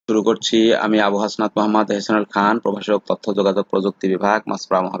শুরু করছি। আমি আবু হাসনাত মোহাম্মদ এহসানুল খান, প্রভাষক, তথ্য যোগাযোগ প্রযুক্তি বিভাগ,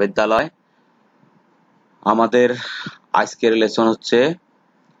 মাসপড়া মহাবিদ্যালয়। আমাদের আজকের লেসন হচ্ছে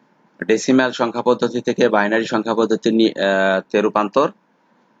ডেসিমাল সংখ্যা পদ্ধতি থেকে বাইনারি সংখ্যা পদ্ধতির তে রূপান্তর।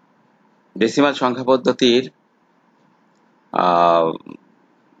 ডেসিমাল সংখ্যা পদ্ধতির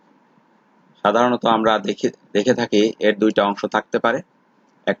সাধারণত আমরা দেখে থাকি এর দুইটা অংশ থাকতে পারে,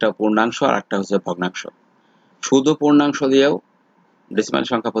 একটা পূর্ণাংশ আর একটা হচ্ছে ভগ্নাংশ। শুধু পূর্ণাংশ দিয়েও ডেসিমাল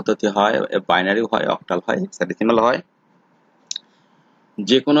সংখ্যা পদ্ধতি হয়, বাইনারি হয়, অক্টাল হয়, হেক্সাডেসিমাল হয়।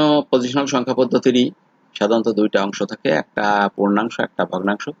 যে কোনো পজিশনাল সংখ্যা পদ্ধতিরই সাধারণত দুইটা অংশ থাকে, একটা পূর্ণাংশ, একটা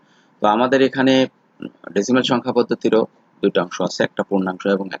ভগ্নাংশ। তো আমাদের এখানে ডেসিমাল সংখ্যা পদ্ধতিরও দুইটা অংশ আছে, একটা পূর্ণাংশ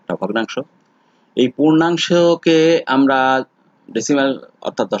এবং একটা ভগ্নাংশ। এই পূর্ণাংশকে আমরা ডেসিমাল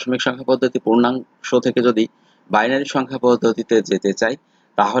অর্থাৎ দশমিক সংখ্যা পদ্ধতি পূর্ণাংশ থেকে যদি বাইনারি সংখ্যা পদ্ধতিতে যেতে চাই,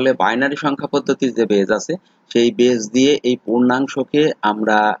 তাহলে বাইনারি সংখ্যা পদ্ধতির যে বেজ আছে সেই বেজ দিয়ে এই পূর্ণাংশকে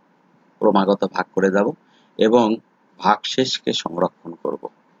আমরা ক্রমাগত ভাগ করে যাব এবং ভাগশেষকে সংরক্ষণ করব।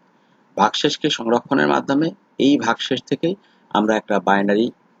 ভাগশেষকে সংরক্ষণের মাধ্যমে এই ভাগশেষ থেকেই আমরা একটা বাইনারি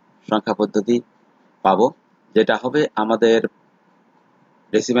সংখ্যা পদ্ধতি পাবো, যেটা হবে আমাদের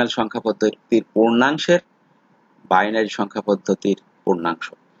ডেসিমাল সংখ্যা পদ্ধতির পূর্ণাংশের বাইনারি সংখ্যা পদ্ধতির পূর্ণাংশ।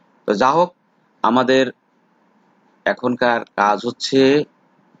 তো যা হোক, আমাদের এখনকার কাজ হচ্ছে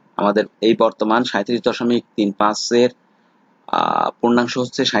আমাদের এই বর্তমান 37.35 এর পূর্ণাংশ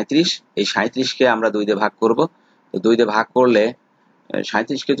হচ্ছে 37। এই 37কে আমরা 2 দিয়ে ভাগ করব। তো 2 দিয়ে ভাগ করলে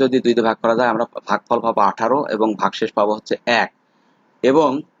 37কে যদি 2 দিয়ে ভাগ করা যায়, আমরা ভাগফল পাবো 18 এবং ভাগশেষ পাবো হচ্ছে 1। এবং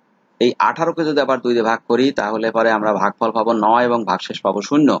এই 18কে যদি আবার 2 দিয়ে ভাগ করি, তাহলে পরে আমরা ভাগফল পাবো 9 এবং ভাগশেষ পাবো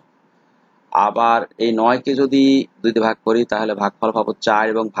 0। আবার এই 9কে যদি 2 দিয়ে ভাগ করি, তাহলে ভাগফল পাবো 4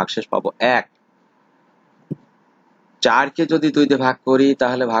 এবং ভাগশেষ পাবো 1। 4কে যদি 2 দিয়ে ভাগ করি,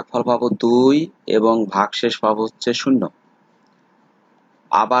 তাহলে ভাগফল পাবো 2 এবং ভাগশেষ পাবো হচ্ছে 0।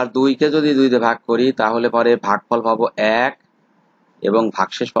 আবার 2কে যদি 2 দিয়ে ভাগ করি, তাহলে পরে ভাগফল পাবো 1 এবং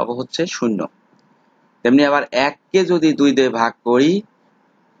ভাগশেষ পাবো হচ্ছে 0। তেমনি আবার 1কে যদি 2 দিয়ে ভাগ করি,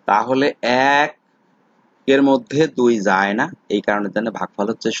 তাহলে 1 এর মধ্যে 2 যায় না, এই কারণের জন্য ভাগফল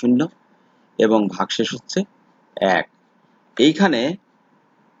হচ্ছে 0 এবং ভাগশেষ হচ্ছে 1। এইখানে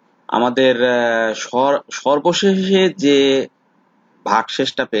আমাদের সর্বশেষে যে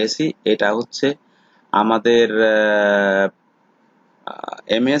ভাগশেষটা পেয়েছি, এটা হচ্ছে আমাদের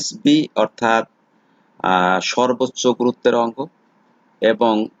এমএসবি অর্থাৎ সর্বোচ্চ গুরুত্বের অঙ্ক,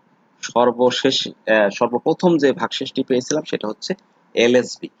 এবং সর্বপ্রথম যে ভাগশেষটি পেয়েছিলাম সেটা হচ্ছে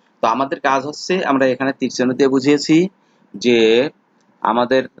এলএসবি। তো আমাদের কাজ হচ্ছে, আমরা এখানে তীরচিহ্ন দিয়ে বুঝিয়েছি যে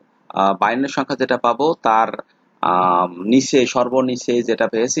আমাদের বাইনারি সংখ্যা যেটা পাবো তার নিচে, সর্বনিচে যেটা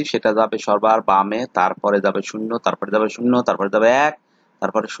পেয়েছি সেটা যাবে সবার বামে, তারপরে যাবে 0, তারপরে যাবে 0, তারপরে যাবে 1,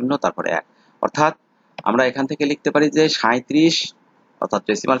 তারপরে 0, তারপরে 1। অর্থাৎ আমরা এখান থেকে লিখতে পারি যে 37 অর্থাৎ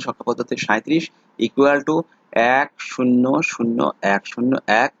ডেসিমাল সংখ্যা পদ্ধতির 37 ইকুয়াল টু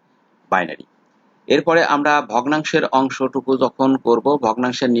 1000101 বাইনারি। এরপরে আমরা ভগ্নাংশের অংশটুকু যখন করব,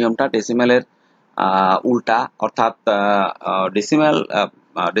 ভগ্নাংশের নিয়মটা ডেসিমালের উল্টা, অর্থাৎ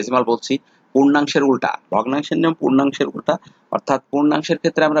ডেসিমাল বলছি, পূর্ণাংশের উল্টা। ভগ্নাংশের নিয়ম পূর্ণাংশের উল্টা, অর্থাৎ পূর্ণাংশের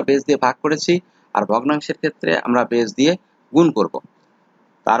ক্ষেত্রে আমরা বেজ দিয়ে ভাগ করেছি আর ভগ্নাংশের ক্ষেত্রে আমরা বেজ দিয়ে গুণ করব।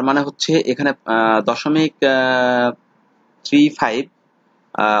 তার মানে হচ্ছে এখানে 0.35,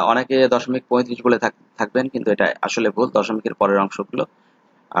 অনেকে 0.35 বলে থাকবেন, কিন্তু এটা আসলে ভুল। দশমিকের পরের অংশগুলো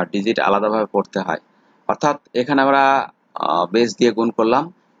আর ডিজিট আলাদাভাবে পড়তে হয়। অর্থাৎ এখানে আমরা বেজ দিয়ে গুণ করলাম,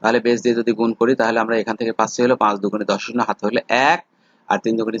 তাহলে বেজ দিয়ে যদি গুণ করি, তাহলে আমরা এখান থেকে পাচ্ছি হলো 5 দুগুণে 10, হাতে হলে 1, আর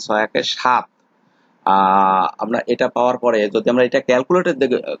 3 দুগুণে 6, 1 7। আমরা এটা পাওয়ার পরে যদি আমরা এটা ক্যালকুলেটর দিয়ে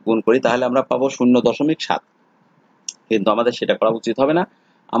গুণ করি, তাহলে আমরা পাবো 0.7। কিন্তু আমাদের সেটা করা উচিত হবে না,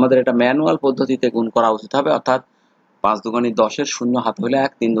 আমাদের এটা ম্যানুয়াল পদ্ধতিতে গুণ করা উচিত হবে। অর্থাৎ 5 দুগুণে 10 এর 0 হাতে হলে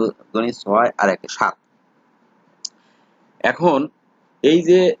 1, 3 দুগুণে 6 আর 1 7। এখন এই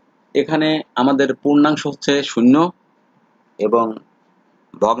যে এখানে আমাদের পূর্ণাংশ হচ্ছে 0 এবং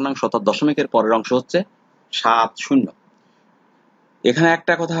ভগ্নাংশ অর্থাৎ দশমিকের পরের অংশ হচ্ছে 7 0। এখানে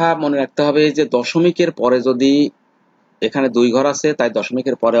একটা কথা মনে রাখতে হবে যে দশমিকের পরে যদি, এখানে 2 ঘর আছে তাই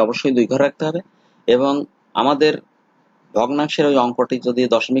দশমিকের পরে অবশ্যই 2 ঘর রাখতে হবে, এবং আমাদের ভগ্নাংশের ওই অঙ্কটি যদি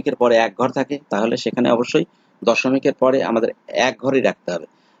দশমিকের পরে 1 ঘর থাকে, তাহলে সেখানে অবশ্যই দশমিকের পরে আমাদের 1 ঘরই রাখতে হবে।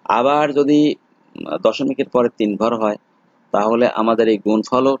 আবার যদি দশমিকের পরে 3 ঘর হয়, তাহলে আমাদের এই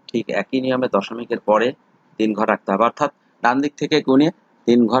গুণফলও ঠিক একই নিয়মে দশমিকের পরে 3 ঘর রাখতে হবে। অর্থাৎ ডান দিক থেকে গুণে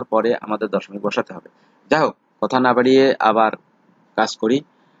 3 ঘর পরে আমাদের দশমিক বসাতে হবে। যাই হোক, কথা না বাড়িয়ে আবার কাজ করি।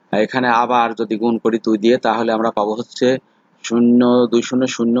 এখানে আবার যদি গুণ করি 2 দিয়ে, তাহলে আমরা পাবো হচ্ছে 0 2 0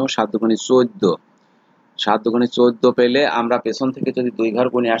 0 7 দুগুণে 14। 7 দুগুণে 14 পেলে আমরা পেছন থেকে যদি 2 ঘর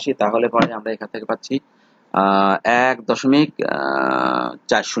গুণে আসি, তাহলে পরে আমরা এখান থেকে পাচ্ছি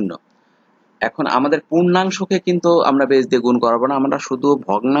 1.40। এখন আমাদের পূর্ণাংশকে কিন্তু আমরা বেস দিয়ে গুণ করবো না, আমরা শুধু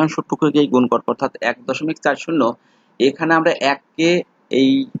ভগ্নাংশটুকুকেই গুণ করবো, অর্থাৎ 1.40। এখানে আমরা 1কে এই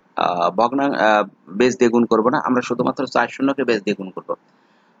বেস দিয়ে গুণ করবো না, আমরা শুধুমাত্র 40কে বেস দিয়ে গুণ করবো।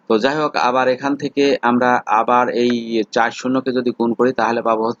 তো যাই হোক, আবার এখান থেকে আমরা আবার এই 40কে যদি গুণ করি তাহলে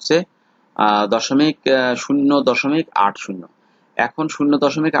পাবো হচ্ছে 0.80। এখন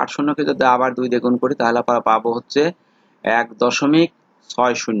 0.80কে যদি আবার 2 দিয়ে গুণ করি তাহলে পাবো হচ্ছে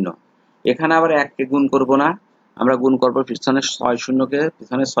 1.60। এখানে আবার 1কে গুণ করব না, আমরা গুণ করব পিছনের 6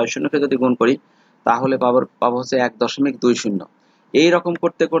 শূন্যকে যদি গুণ করি তাহলে পাবো হচ্ছে 1.20। এইরকম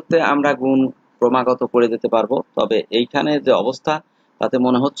করতে করতে আমরা গুণ ক্রমাগত করে যেতে পারবো। তবে এইখানে যে অবস্থা, তাতে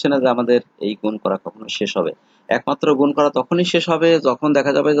মনে হচ্ছে না যে আমাদের এই গুণ করা কখনো শেষ হবে। একমাত্র গুণ করা তখনই শেষ হবে যখন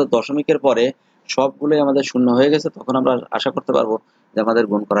দেখা যাবে যে দশমিকের পরে সবগুলোই আমাদের শূন্য হয়ে গেছে, তখন আমরা আশা করতে পারবো যে আমাদের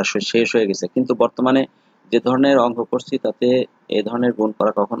গুণ করা শেষ হয়ে গেছে। কিন্তু বর্তমানে যে ধরনের অঙ্ক করছি তাতে এই ধরনের গুণ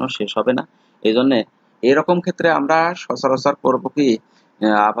করা কখনো শেষ হবে না। এই জন্য এরকম ক্ষেত্রে আমরা সচরাচর করবো কি,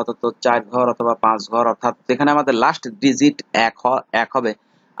 আপাতত 4 ঘর অথবা 5 ঘর, অর্থাৎ যেখানে আমাদের লাস্ট ডিজিট 1 হবে,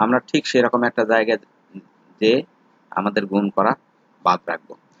 আমরা ঠিক সেরকম একটা জায়গায় যে আমাদের গুণ করা বাদ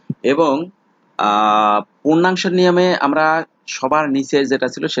রাখবো। এবং পূর্ণাংশের নিয়মে আমরা সবার নিচে যেটা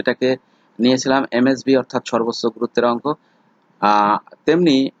ছিল সেটাকে নিয়েছিলাম এমএসবি, অর্থাৎ সর্বোচ্চ গুরুত্বের অঙ্ক।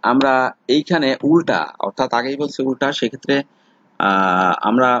 তেমনি আমরা এইখানে উল্টা, অর্থাৎ আগেই বলছি উল্টা, সেক্ষেত্রে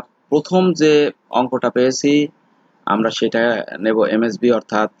আমরা প্রথম যে অঙ্কটা পেয়েছি আমরা সেটা নেব এমএসবি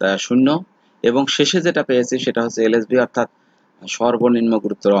অর্থাৎ 0, এবং শেষে যেটা পেয়েছি সেটা হচ্ছে এলএসবি অর্থাৎ সর্বনিম্ন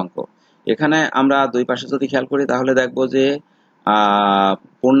গুরুত্বের অঙ্ক। এখানে আমরা দুই পাশে যদি খেয়াল করি তাহলে দেখবো যে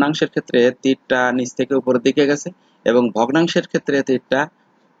পূর্ণাংশের ক্ষেত্রে তীরটা নিচ থেকে উপরের দিকে গেছে এবং ভগ্নাংশের ক্ষেত্রে তীরটা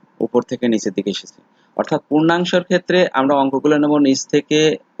উপর থেকে নিচের দিকে এসেছে। অর্থাৎ পূর্ণাংশের ক্ষেত্রে আমরা অঙ্কগুলো নেব নিচ থেকে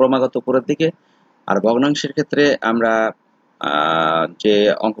ক্রমাগত উপরের দিকে, আর ভগ্নাংশের ক্ষেত্রে আমরা যে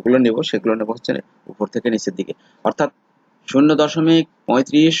অঙ্কগুলো নেব সেগুলো নেব হচ্ছে উপর থেকে নিচের দিকে। অর্থাৎ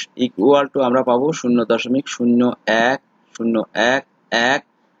 0.35 ইকুয়াল টু আমরা পাবো 0.0101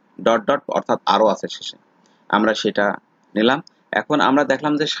 ডট ডট, অর্থাৎ আরো আছে শেষে, আমরা সেটা নিলাম। এখন আমরা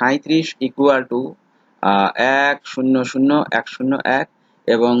দেখলাম যে 37 ইকুয়াল টু 1.00101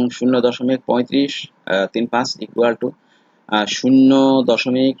 এবং 0.3535 equal to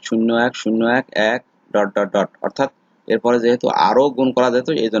 0.01011 dot dot dot, অর্থাৎ এরপরে যেহেতু আরো গুণ করা যেত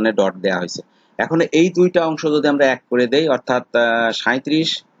এই জন্য ডট দেওয়া হয়েছে। এখন এই দুইটা অংশ যদি আমরা এক করে দেই, অর্থাৎ 37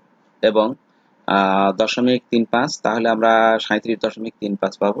 এবং 0.35, তাহলে আমরা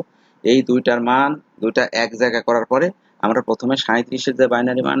 37.35 পাবো। এই দুইটার মান দুইটা এক জায়গা করার পরে আমরা প্রথমে 37-এর যে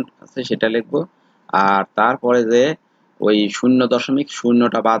বাইনারি মান আছে সেটা লিখবো, আর তারপরে যে ওই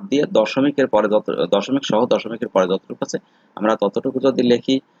 0.0টা বাদ দিয়ে দশমিকের পরে দশমিক সহ দশমিকের পরে যতটুকু আছে আমরা ততটুকু যদি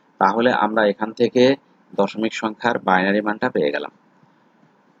লিখি তাহলে আমরা এখান থেকে দশমিক সংখ্যার বাইনারি মানটা পেয়ে গেলাম।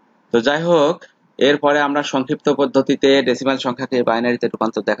 তো যাই হোক, এরপরে আমরা সংক্ষিপ্ত পদ্ধতিতে ডেসিমাল সংখ্যাকে বাইনারিতে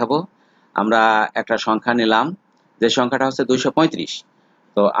রূপান্তর দেখাবো। আমরা একটা সংখ্যা নিলাম, যে সংখ্যাটা হচ্ছে 235।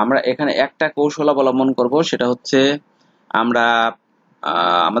 তো আমরা এখানে একটা কৌশল অবলম্বন করব, সেটা হচ্ছে আমরা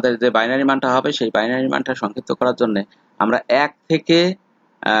আমাদের যে বাইনারি মানটা হবে সেই বাইনারি মানটা সংক্ষিপ্ত করার জন্য আমরা 1 থেকে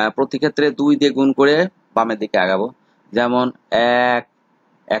প্রতি ক্ষেত্রে 2 দিয়ে গুণ করে বামের দিকে আগাবো। যেমন 1,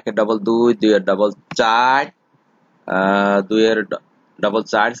 1 এর ডবল 2, 2 এর ডবল 4, 2 এর ডবল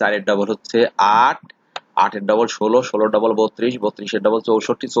 4, 4 এর ডবল হচ্ছে 8, 8 এর ডবল 16, 16 ডবল 32, 32 এর ডবল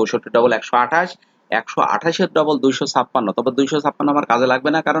 64, 64 এর ডবল 128, 128 এর ডবল 256। তবে 256 আমার কাজে লাগবে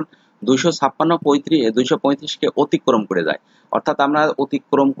না, কারণ 235 কে অতিক্রম করে যায়, অর্থাৎ আমরা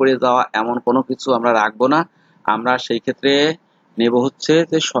অতিক্রম করে যাওয়া এমন কোনো কিছু আমরা রাখবো না। আমরা সেই ক্ষেত্রে নেব হচ্ছে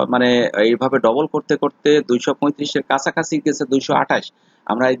যে মানে এইভাবে ডবল করতে করতে 235 এর কাছাকাছি গেছে 228,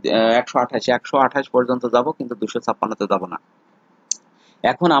 আমরা 128 পর্যন্ত যাব, কিন্তু 256-তে যাব না।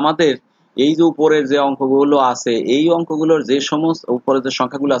 এখন আমাদের এই যে উপরের যে অঙ্কগুলো আছে, এই অঙ্কগুলোর যে সমস্ত উপরের যে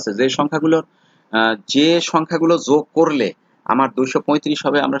সংখ্যাগুলো আছে, যে সংখ্যাগুলো যোগ করলে আমার 235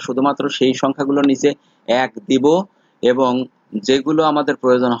 হবে, আমরা শুধুমাত্র সেই সংখ্যাগুলোর নিচে 1 দিব এবং যেগুলো আমাদের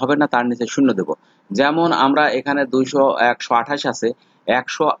প্রয়োজন হবে না তার নিচে 0 দেব। যেমন আমরা এখানে 128 আছে,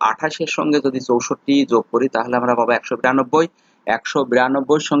 128-এর সঙ্গে যদি 64 যোগ করি তাহলে আমরা পাবো 192।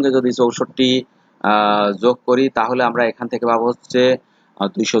 192-এর সঙ্গে যদি 64 যোগ করি তাহলে আমরা এখান থেকে পাবো হচ্ছে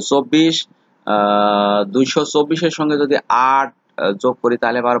 224। 224-এর সঙ্গে যদি 8 যোগ করি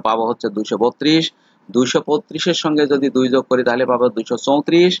তাহলে পাবো হচ্ছে 232। 232-এর সঙ্গে যদি 2 যোগ করি তাহলে পাবো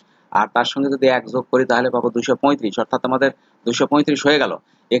 234, আর তার সঙ্গে যদি 1 যোগ করি তাহলে পাবো 235, অর্থাৎ আমাদের 235 হয়ে গেল।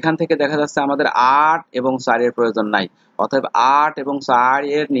 এখান থেকে দেখা যাচ্ছে আমাদের 8 এবং 4 এর প্রয়োজন নাই, অতএব 8 এবং 4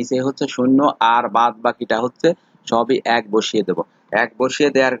 এর নিচে হচ্ছে 0, আর বাদ বাকিটা হচ্ছে সবই 1 বসিয়ে দেব। 1 বসিয়ে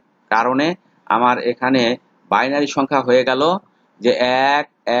দেওয়ার কারণে আমার এখানে বাইনারি সংখ্যা হয়ে গেল যে 1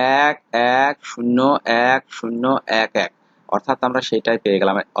 1 1 0 1 0 1 1, অর্থাৎ আমরা সেটাই পেয়ে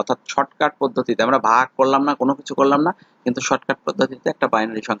গেলাম। অর্থাৎ শর্টকাট পদ্ধতিতে আমরা ভাগ করলাম না, কোনো কিছু করলাম না, কিন্তু শর্টকাট পদ্ধতিতে একটা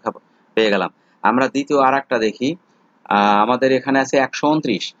বাইনারি সংখ্যা পেয়ে গেলাম। আমরা দ্বিতীয় আরেকটা দেখি। আমাদের এখানে আছে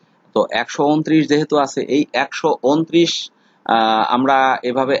 129। তো 129 যেহেতু আছে, এই 129 আমরা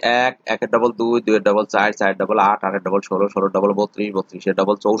এভাবে 1 1 এর ডবল 2 2 এর ডবল 4 4 এর ডবল 8 8 এর ডবল 16 16 এর ডবল 32 32 এর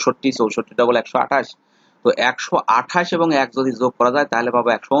ডবল 64 64 ডবল 128। তো 128 এবং 1 যদি যোগ করা যায় তাহলে পাবো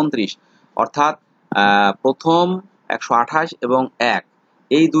 129। অর্থাৎ প্রথম 128 এবং 1,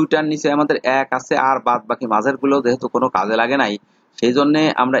 এই দুইটার নিচে আমাদের 1 আছে, আর বাদ বাকি মাঝের গুলো যেহেতু কোনো কাজে লাগে নাই, সেই জন্য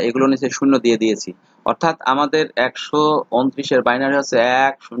আমরা এগুলো নিচে শূন্য দিয়ে দিয়েছি। অর্থাৎ আমাদের 129 এর বাইনারি হচ্ছে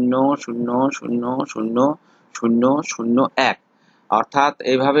 1 0 0 0 0 0 0 1। অর্থাৎ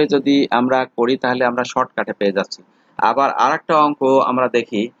এইভাবে যদি আমরা করি তাহলে আমরা শর্টকাটে পেয়ে যাচ্ছি। আবার আরেকটা অঙ্ক আমরা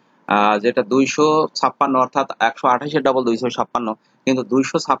দেখি, যেটা 256, অর্থাৎ 128 এর ডবল 256, কিন্তু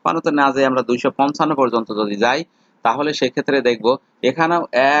 256 তে না যেয়ে আমরা 255 পর্যন্ত যদি যাই তাহলে সেক্ষেত্রে দেখব এখানেও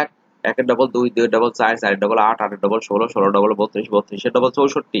 1 1 এর ডবল 2 2 এর ডবল 4 4 এর ডবল 8 8 এর ডবল 16 16 এর ডবল 32 32 এর ডবল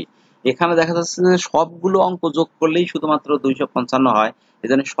 64। এখানে দেখা যাচ্ছে যে সবগুলো অঙ্ক যোগ করলেই শুধুমাত্র 255 হয়।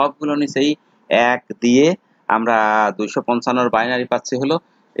 এজন্য সবগুলো নিচেই 1 দিয়ে আমরা 255 এর বাইনারি পাচ্ছি হলো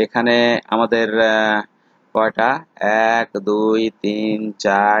এখানে আমাদের কয়টা, 1 2 3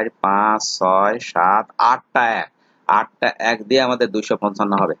 4 5 6 7 8টা 1, 8টা 1 দিয়ে আমাদের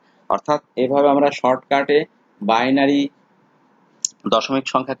 255 হবে। অর্থাৎ এভাবে আমরা শর্টকাটে বাইনারি দশমিক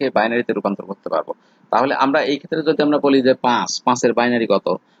সংখ্যাকে বাইনারিতে রূপান্তর করতে পারবো। তাহলে আমরা এই ক্ষেত্রে যদি আমরা বলি যে 5 এর বাইনারি কত,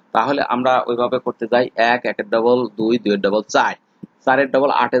 তাহলে আমরা ওইভাবে করতে যাই 1 1 এর ডবল 2 2 এর ডবল 4 4 এর ডবল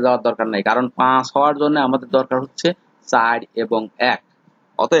 8 এ যাওয়ার দরকার নেই, কারণ 5 হওয়ার জন্য আমাদের দরকার হচ্ছে 4 এবং 1।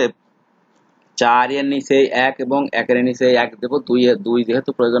 অতএব 4 এর নিচে 1 এবং 1 এর নিচে 1 দেব, 2 যেহেতু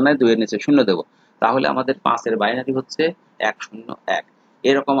প্রয়োজন নাই 2 এর নিচে 0 দেব, তাহলে আমাদের 5 এর বাইনারি হচ্ছে 1 0 1।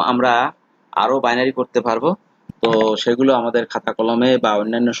 এরকম আমরা আরো বাইনারি করতে পারবো। তো সেগুলো আমাদের খাতা কলমে বা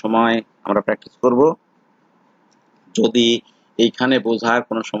অন্যান্য সময় আমরা প্র্যাকটিস করব। যদি এইখানে বোঝার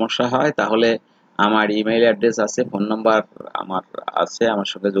কোনো সমস্যা হয় তাহলে আমার ইমেইল অ্যাড্রেস আছে, ফোন নাম্বার আমার আছে, আমার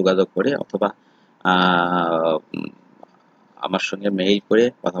সঙ্গে যোগাযোগ করে অথবা আমার সঙ্গে মেইল করে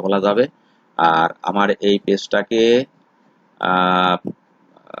কথা বলা যাবে। আর আমার এই পেজটাকে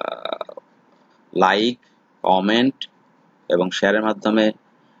লাইক, কমেন্ট এবং শেয়ারের মাধ্যমে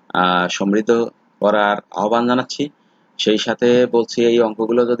সমৃদ্ধ করার আহ্বান জানাচ্ছি। সেই সাথে বলছি, এই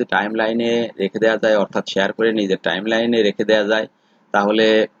অঙ্কগুলো যদি টাইম লাইনে রেখে দেওয়া যায়, অর্থাৎ শেয়ার করে নিজের টাইম লাইনে রেখে দেওয়া যায়, তাহলে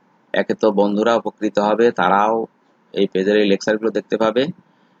একে তো বন্ধুরা উপকৃত হবে, তারাও এই পেজের এই লেকচারগুলো দেখতে পাবে,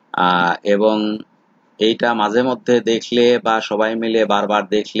 এবং এইটা মাঝে মধ্যে দেখলে বা সবাই মিলে বারবার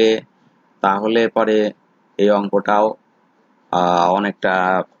দেখলে তাহলে পরে এই অঙ্কটাও অনেকটা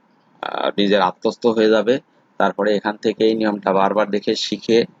নিজের আত্মস্থ হয়ে যাবে। তারপরে এখান থেকে এই নিয়মটা বারবার দেখে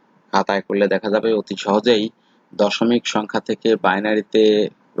শিখে খাতায় করলে দেখা যাবে অতি সহজেই দশমিক সংখ্যা থেকে বাইনারিতে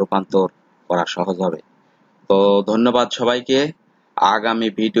রূপান্তর করা সহজ হবে। তো ধন্যবাদ সবাইকে আগামী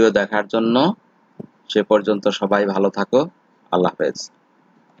ভিডিও দেখার জন্য। সে পর্যন্ত সবাই ভালো থাকো। আল্লাহ হাফেজ।